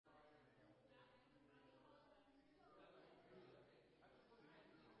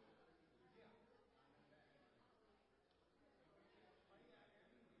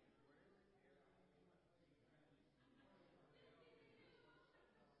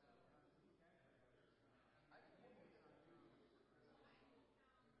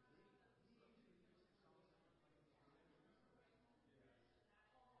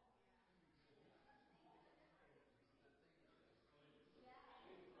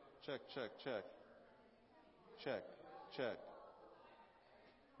Check, check, check. Check, check.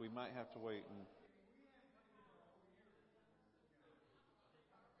 We might have to wait and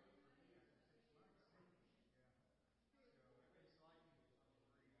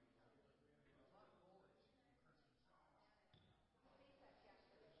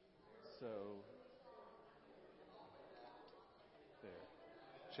so there.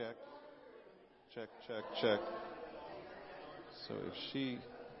 Check, check, check, check. So if she,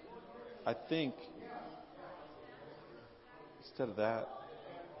 I think instead of that,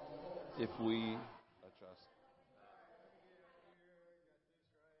 if we adjust.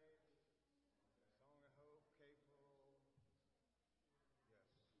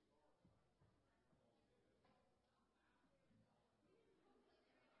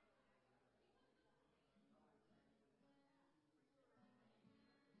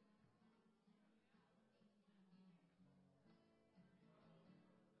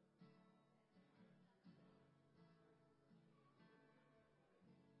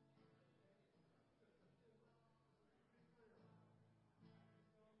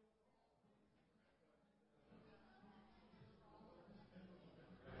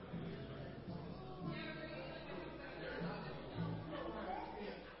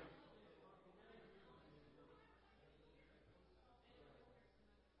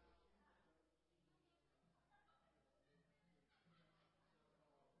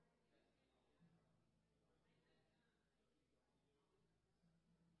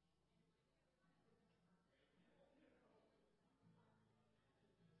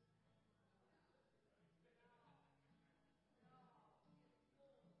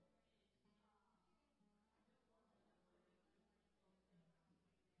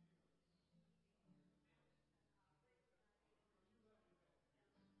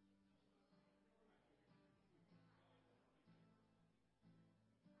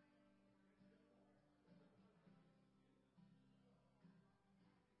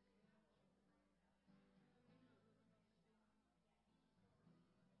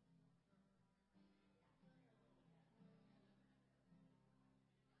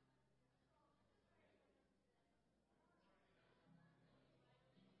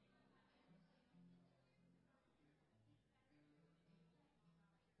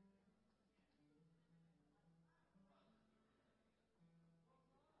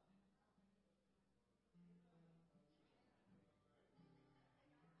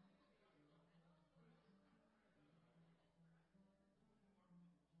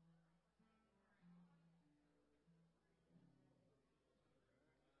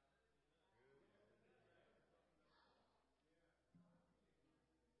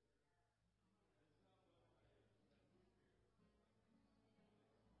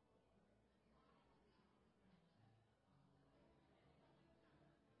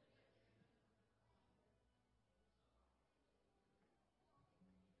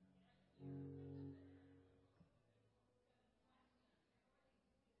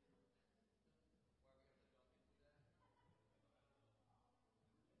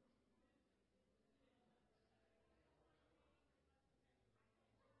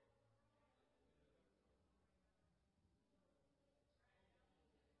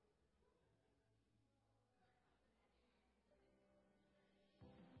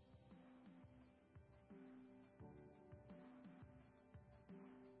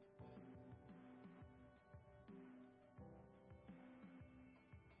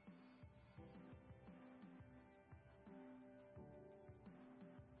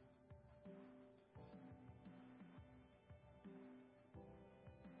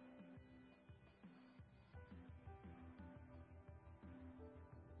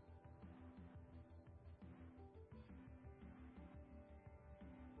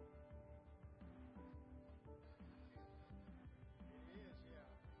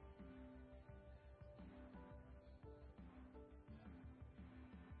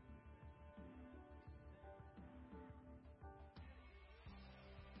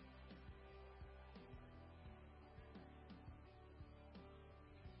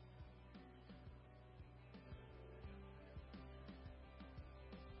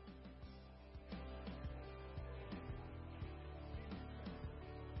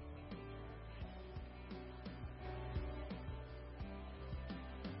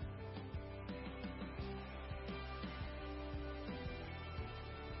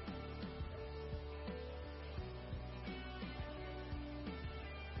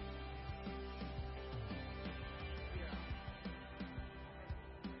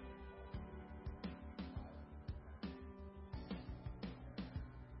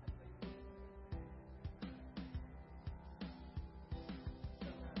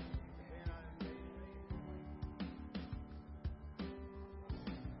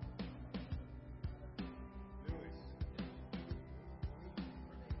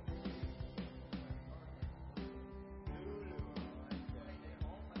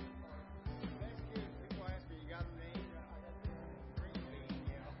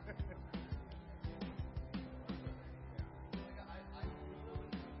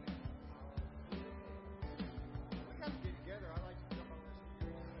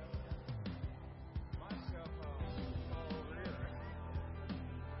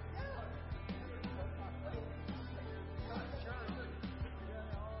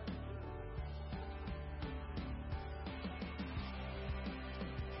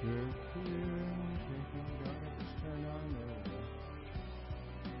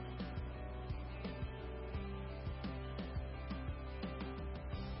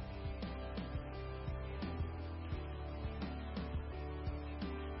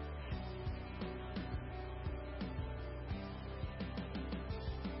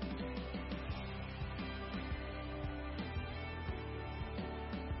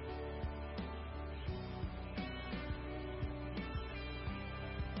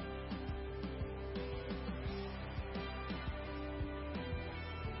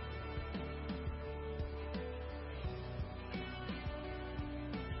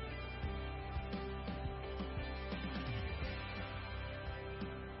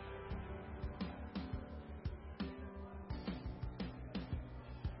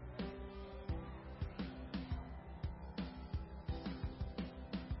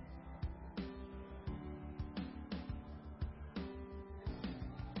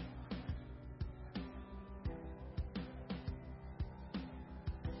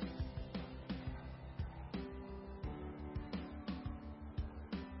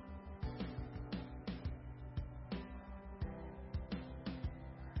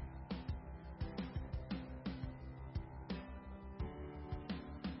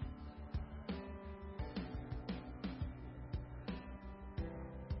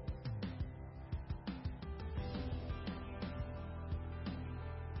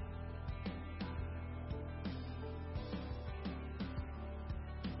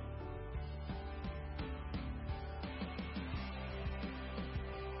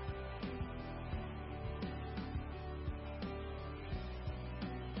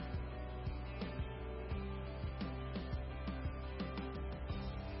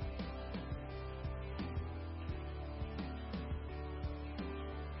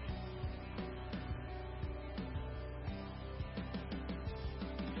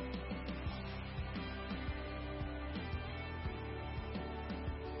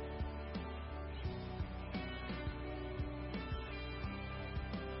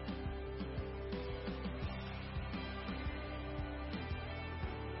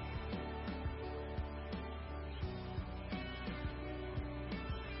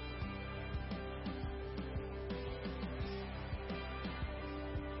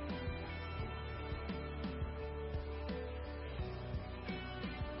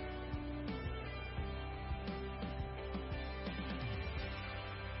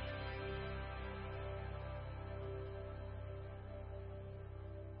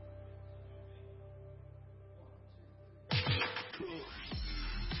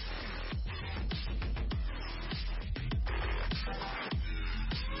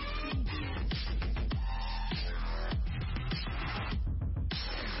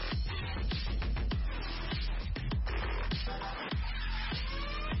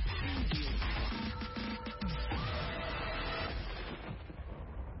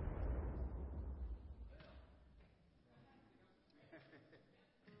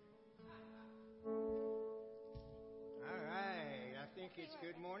 It's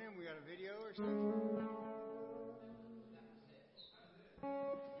good morning. We got a video or something?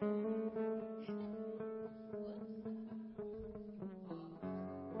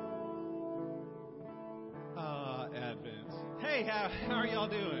 Advent. Hey, how are y'all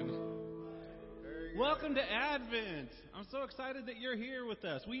doing? Welcome to Advent. I'm so excited that you're here with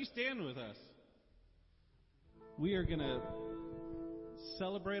us. Will you stand with us? We are going to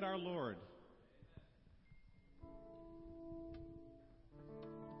celebrate our Lord.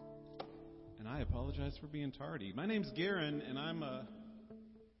 And I apologize for being tardy. My name's Garen, and I'm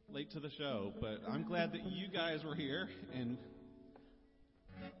late to the show, but I'm glad that you guys were here. And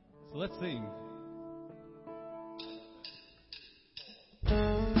so let's sing.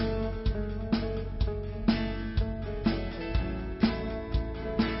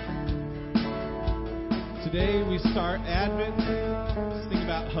 Today we start Advent to sing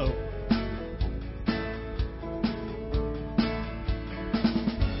about hope.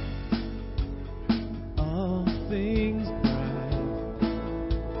 All things bright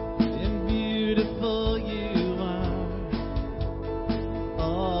and beautiful you are.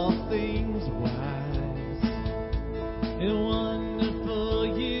 All things wise and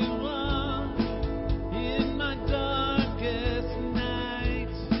wonderful you are. In my darkest night,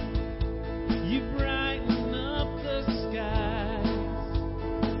 you brighten up the skies.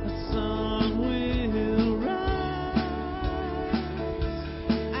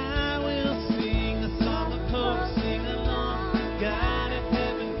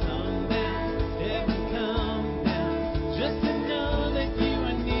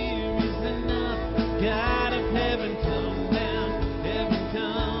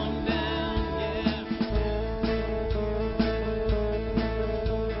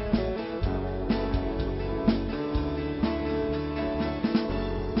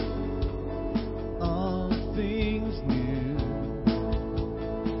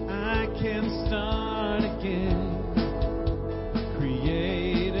 can start again.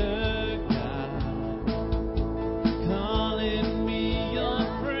 Creator God, calling me your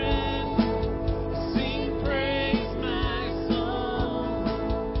friend. Sing praise, my soul,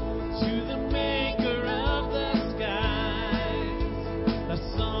 to the Maker of the skies. A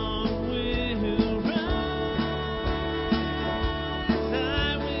song will rise.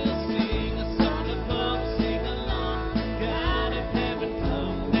 I will sing a song of hope, sing along. God of heaven,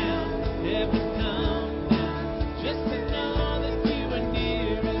 come down, heaven come down. Just to know that you are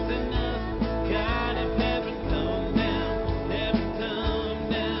near is enough. God of heaven, come down, heaven come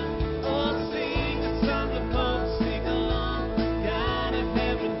down. Oh, sing a song of hope, sing along. God of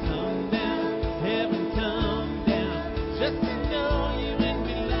heaven, come down, heaven come down. Just to know you and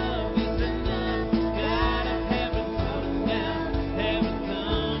be loved is enough. God of heaven, come down, heaven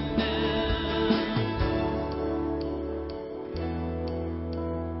come down.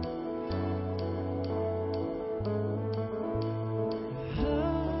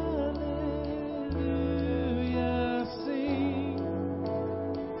 Hallelujah, sing.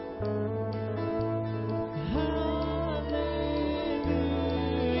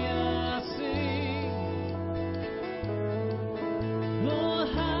 Hallelujah, sing. Oh,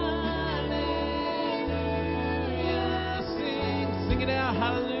 hallelujah, sing. Sing it out,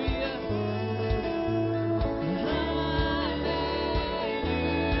 hallelujah.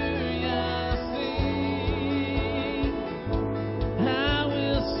 Hallelujah, sing. I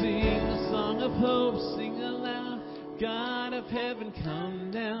will sing a song of hope, sing aloud. God of heaven,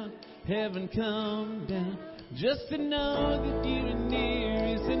 come down, heaven come down. Just to know that you are near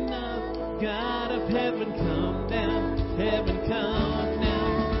is enough. God of heaven, come down, heaven come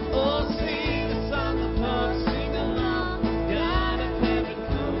down. Oh, sing a song of hope, sing along. God of heaven,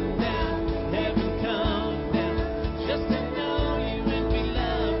 come down, heaven come down. Just to know you and be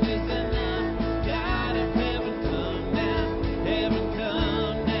loved is enough. God of heaven, come down, heaven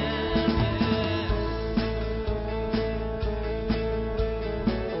come down.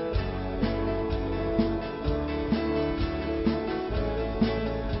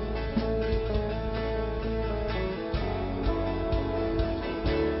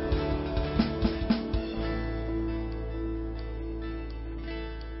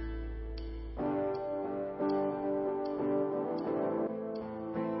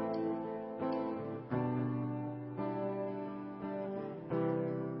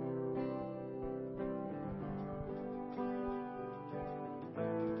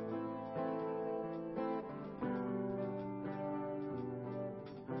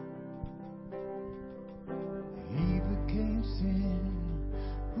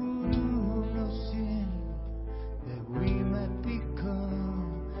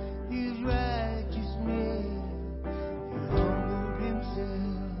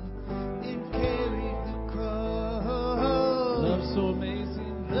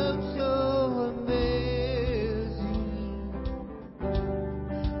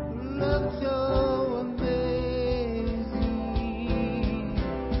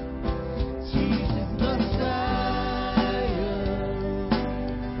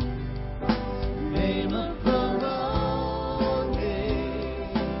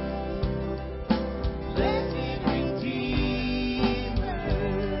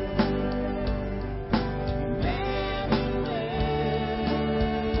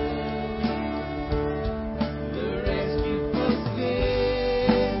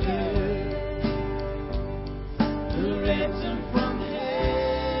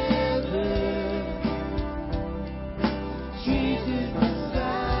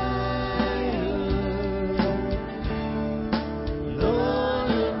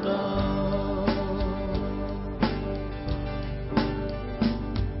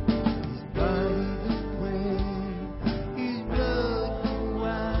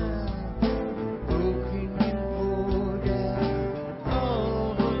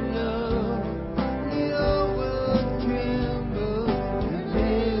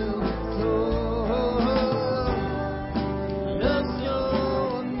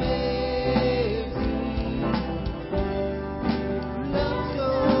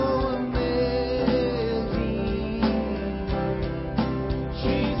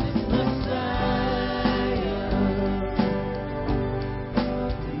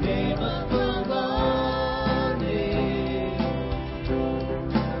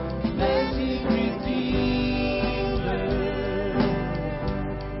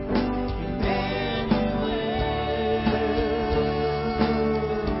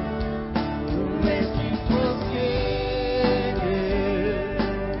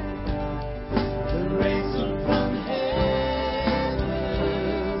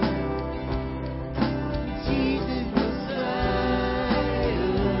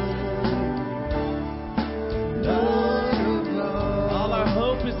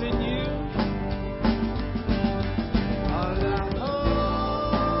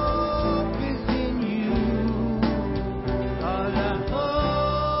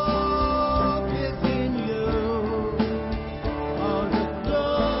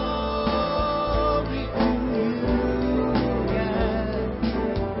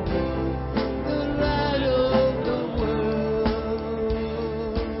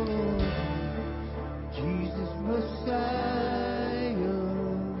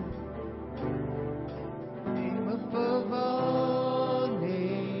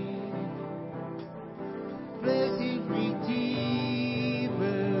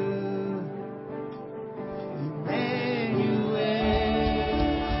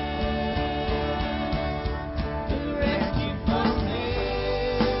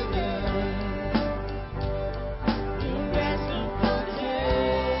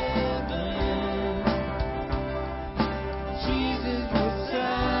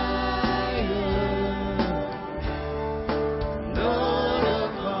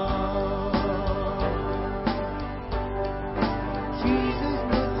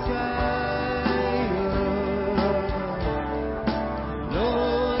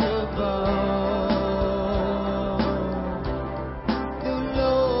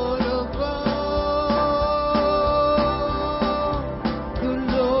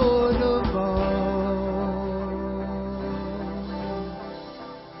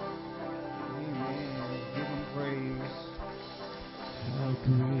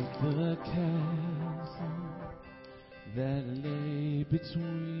 great the chasm that lay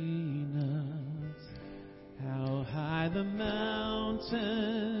between us, how high the mountain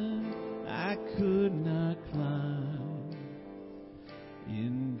I could not climb.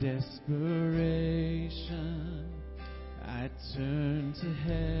 In desperation, I turned to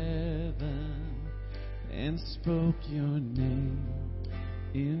heaven and spoke your name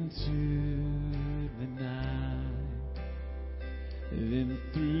into the night. Then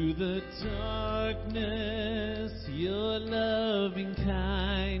through the darkness, your loving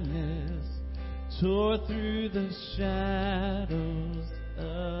kindness tore through the shadows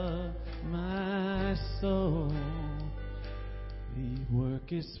of my soul. The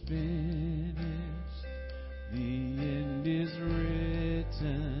work is finished, the end is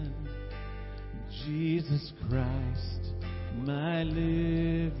written. Jesus Christ, my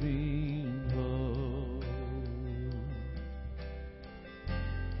living hope.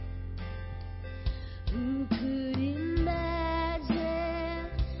 Who could imagine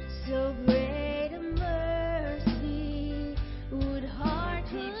so great a mercy? Would heart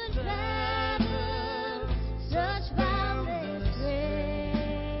could fathom such boundless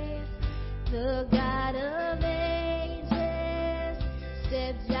grace? The God of ages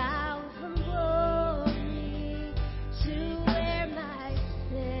stepped down from glory to wear my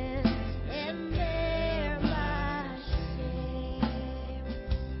sin and bear my shame.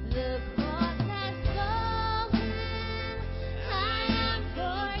 The cross has spoken, I am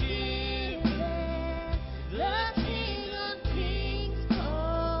forgiven. The King of Kings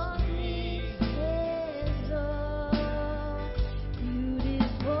calls me his own.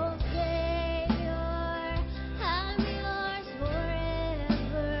 Beautiful Savior, I'm yours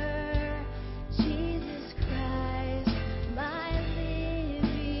forever. Jesus Christ, my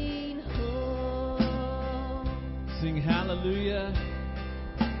living hope. Sing hallelujah.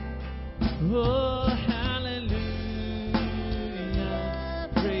 Oh, hallelujah.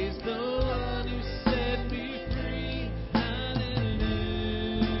 Praise the one who set me free. Hallelujah.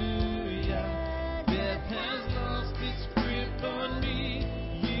 Death has lost its grip on me.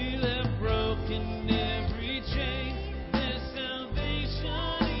 You have broken every chain. There's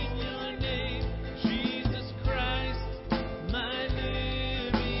salvation in your name. Jesus Christ, my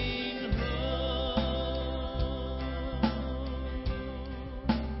living hope.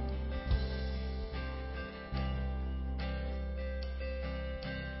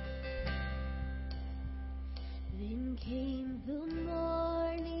 Then came the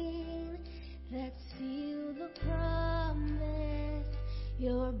morning that sealed the promise.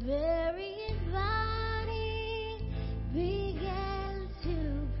 Your buried body began to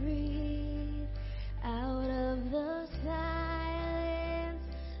breathe. Out of the silence,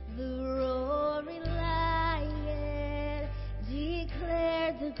 the roaring lion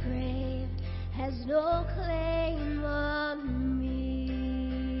declared the grave has no claim on me.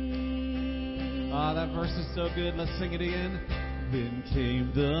 Ah, that verse is so good. Let's sing it again. Then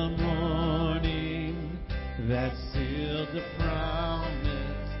came the morning that sealed the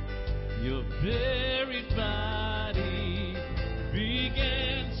promise. Your buried body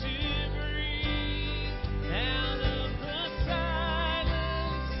began to breathe. Out of the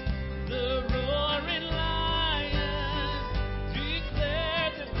silence, the roaring lion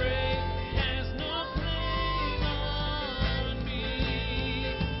declared the grave has no claim on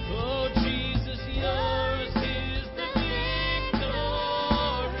me. Oh, Jesus, yours is the victory.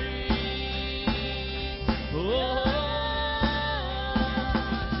 Oh,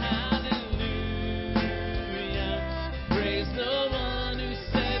 hallelujah. Praise the one who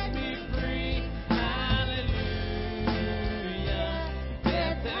set me free. Hallelujah.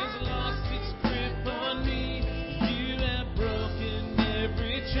 Death has lost its grip on me. You have broken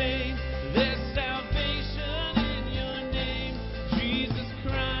every chain. There's salvation in your name. Jesus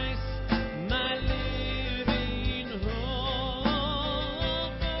Christ, my living hope.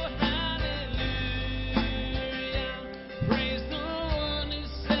 Oh, hallelujah. Praise the one who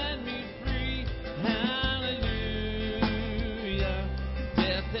set me free. Hallelujah.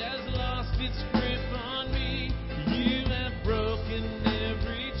 Death has lost its grip on me. You have broken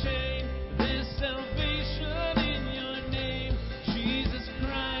every chain. There's salvation in your name. Jesus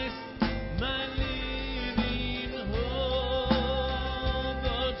Christ, my living hope.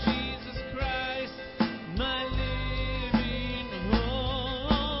 Oh, Jesus Christ, my living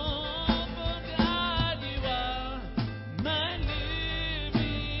hope. Oh, God, you are my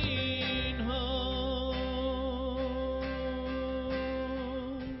living hope.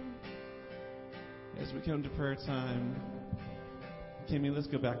 As we come to prayer time, Kimmy, let's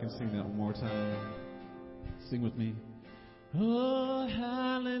go back and sing that one more time. Sing with me. Oh, how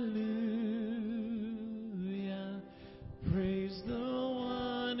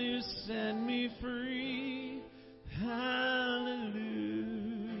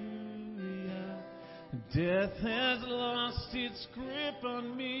Death has lost its grip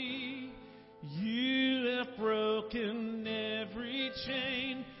on me. You have broken every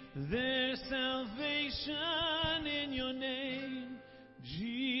chain. There's salvation in your name,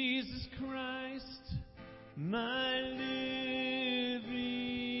 Jesus Christ, my living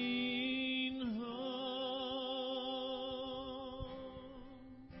hope.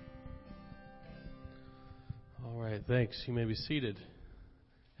 All right, thanks. You may be seated.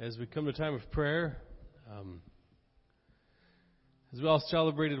 As we come to time of prayer, as we all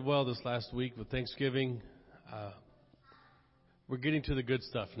celebrated well this last week with Thanksgiving, we're getting to the good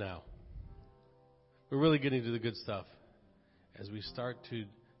stuff now. We're really getting to the good stuff as we start to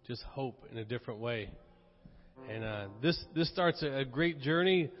just hope in a different way. And this starts a great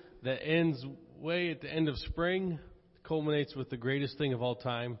journey that ends way at the end of spring, culminates with the greatest thing of all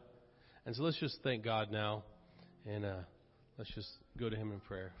time. And so let's just thank God now, and let's just go to Him in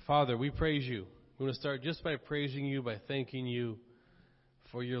prayer. Father, we praise You. We want to start just by praising You, by thanking You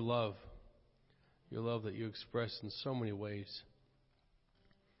for Your love that You express in so many ways.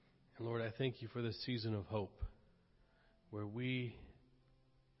 And Lord, I thank You for this season of hope, where we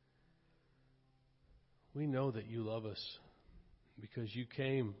know that You love us because You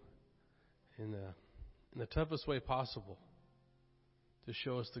came in the toughest way possible to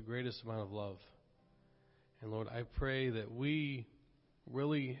show us the greatest amount of love. And Lord, I pray that we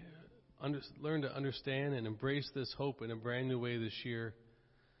really learn to understand and embrace this hope in a brand new way this year,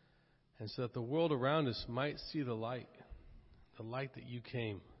 and so that the world around us might see the light that You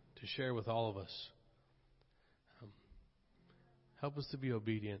came to share with all of us. Help us to be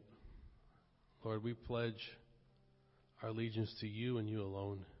obedient. Lord, we pledge our allegiance to You and You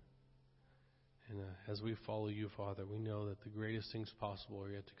alone. And as we follow You, Father, we know that the greatest things possible are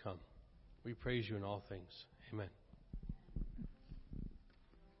yet to come. We praise You in all things. Amen.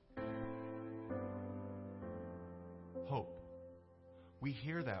 Hope. We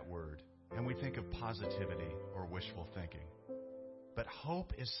hear that word and we think of positivity or wishful thinking. But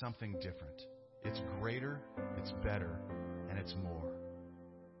hope is something different. It's greater, it's better, and it's more.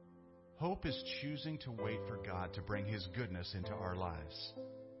 Hope is choosing to wait for God to bring His goodness into our lives.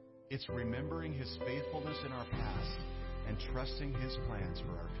 It's remembering His faithfulness in our past and trusting His plans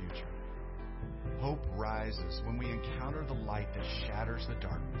for our future. Hope rises when we encounter the light that shatters the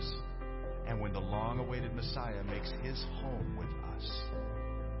darkness, and when the long-awaited Messiah makes His home with us.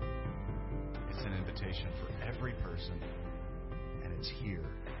 It's an invitation for every person, and it's here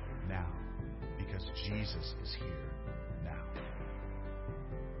now, because Jesus is here now.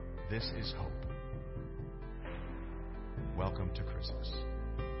 This is hope. Welcome to Christmas.